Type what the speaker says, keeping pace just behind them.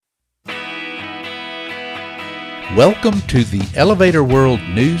Welcome to the Elevator World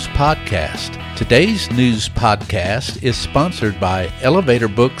News Podcast. Today's news podcast is sponsored by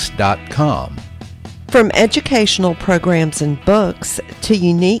ElevatorBooks.com. From educational programs and books to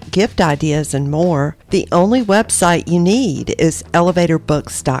unique gift ideas and more, the only website you need is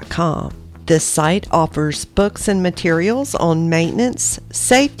ElevatorBooks.com. This site offers books and materials on maintenance,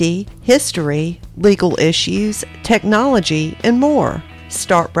 safety, history, legal issues, technology, and more.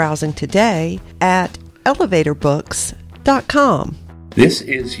 Start browsing today at ElevatorBooks.com. This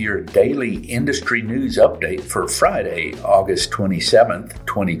is your daily industry news update for Friday, August 27th,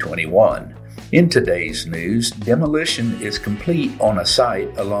 2021. In today's news, demolition is complete on a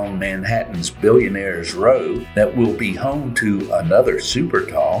site along Manhattan's Billionaires Row that will be home to another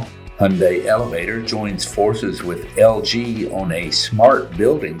Supertall. Hyundai Elevator joins forces with LG on a smart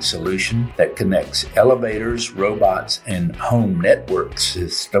building solution that connects elevators, robots, and home network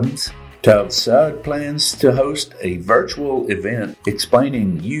systems. Tuvsud plans to host a virtual event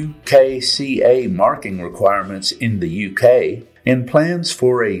explaining UKCA marking requirements in the UK, and plans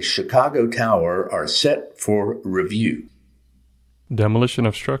for a Chicago tower are set for review. Demolition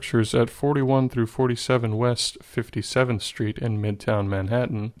of structures at 41 through 47 West 57th Street in Midtown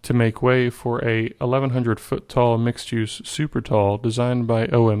Manhattan to make way for a 1,100-foot tall mixed-use Supertall designed by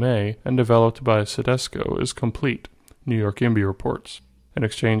OMA and developed by Sedesco is complete, New York IMBY reports. In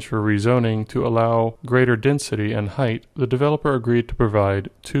exchange for rezoning to allow greater density and height, the developer agreed to provide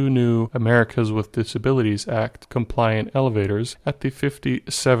 2 new Americas with Disabilities Act compliant elevators at the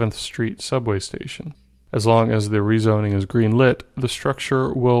 57th Street subway station. As long as the rezoning is green-lit, the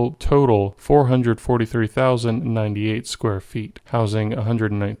structure will total 443,098 square feet, housing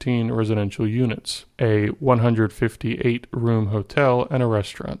 119 residential units, a 158-room hotel, and a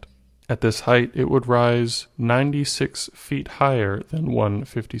restaurant. At this height, it would rise 96 feet higher than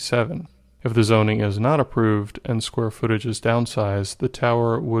 157. If the zoning is not approved and square footage is downsized, the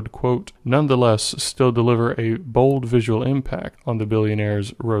tower would, quote, nonetheless still deliver a bold visual impact on the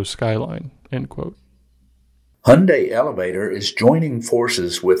Billionaires' Row skyline, end quote. Hyundai Elevator is joining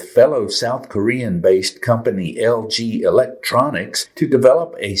forces with fellow South Korean-based company LG Electronics to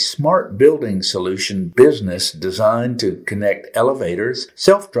develop a smart building solution business designed to connect elevators,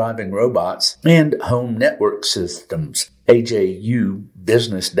 self-driving robots, and home network systems, AJU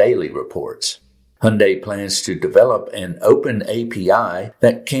Business Daily reports. Hyundai plans to develop an open API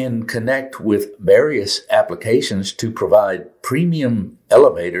that can connect with various applications to provide premium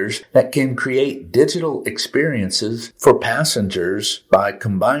elevators that can create digital experiences for passengers by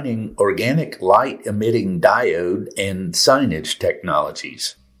combining organic light-emitting diode and signage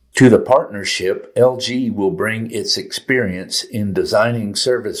technologies. To the partnership, LG will bring its experience in designing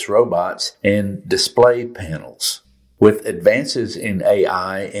service robots and display panels. With advances in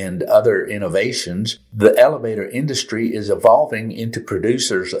AI and other innovations, the elevator industry is evolving into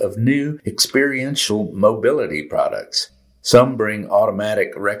producers of new experiential mobility products. Some bring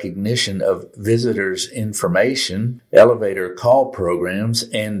automatic recognition of visitors' information, elevator call programs,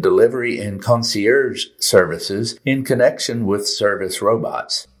 and delivery and concierge services in connection with service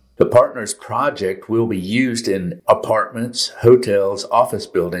robots. The partners' project will be used in apartments, hotels, office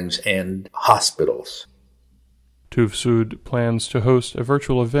buildings, and hospitals. Tuvsud plans to host a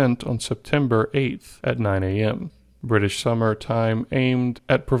virtual event on September 8th at 9 a.m. British Summer Time aimed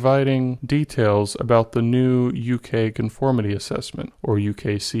at providing details about the new UK Conformity Assessment, or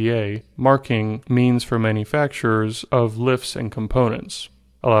UKCA, marking means for manufacturers of lifts and components,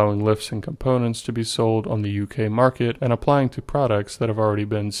 allowing lifts and components to be sold on the UK market and applying to products that have already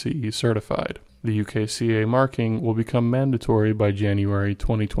been CE certified. The UKCA marking will become mandatory by January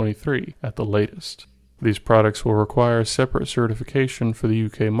 2023 at the latest. These products will require separate certification for the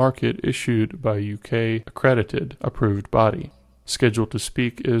UK market issued by UK accredited approved body. Scheduled to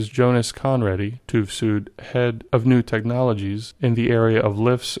speak is Jonas Conradi, Tuvsud head of new technologies in the area of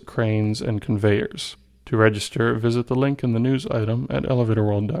lifts, cranes, and conveyors. To register, visit the link in the news item at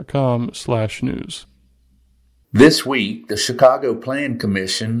elevatorworld.com/news. This week, the Chicago Plan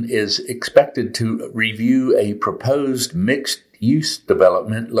Commission is expected to review a proposed mixed-use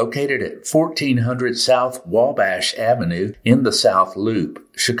development located at 1400 South Wabash Avenue in the South Loop,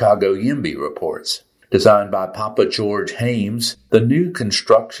 Chicago YIMBY reports. Designed by Papa George Hames, the new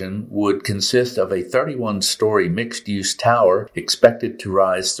construction would consist of a 31-story mixed-use tower expected to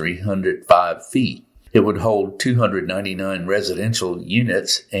rise 305 feet. It would hold 299 residential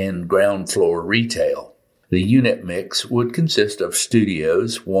units and ground floor retail. The unit mix would consist of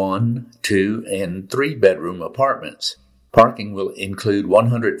studios, 1, 2, and 3-bedroom apartments. Parking will include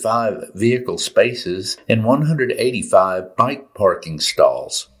 105 vehicle spaces and 185 bike parking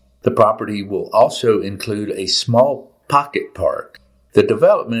stalls. The property will also include a small pocket park. The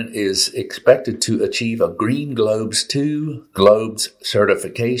development is expected to achieve a Green Globes 2 Globes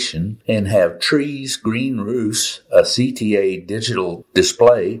certification and have trees, green roofs, a CTA digital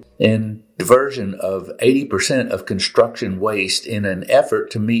display, and diversion of 80% of construction waste in an effort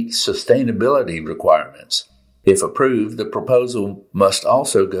to meet sustainability requirements. If approved, the proposal must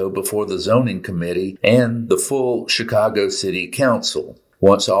also go before the zoning committee and the full Chicago City Council.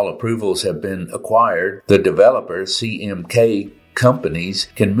 Once all approvals have been acquired, the developer, CMK Companies,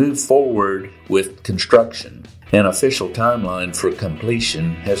 can move forward with construction. An official timeline for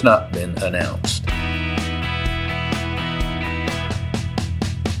completion has not been announced.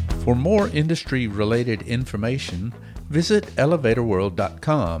 For more industry-related information, visit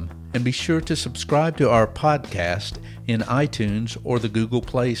elevatorworld.com and be sure to subscribe to our podcast in iTunes or the Google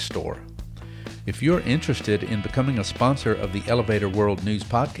Play Store. If you're interested in becoming a sponsor of the Elevator World News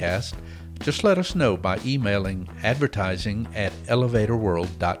Podcast, just let us know by emailing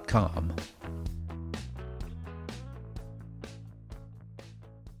advertising@elevatorworld.com.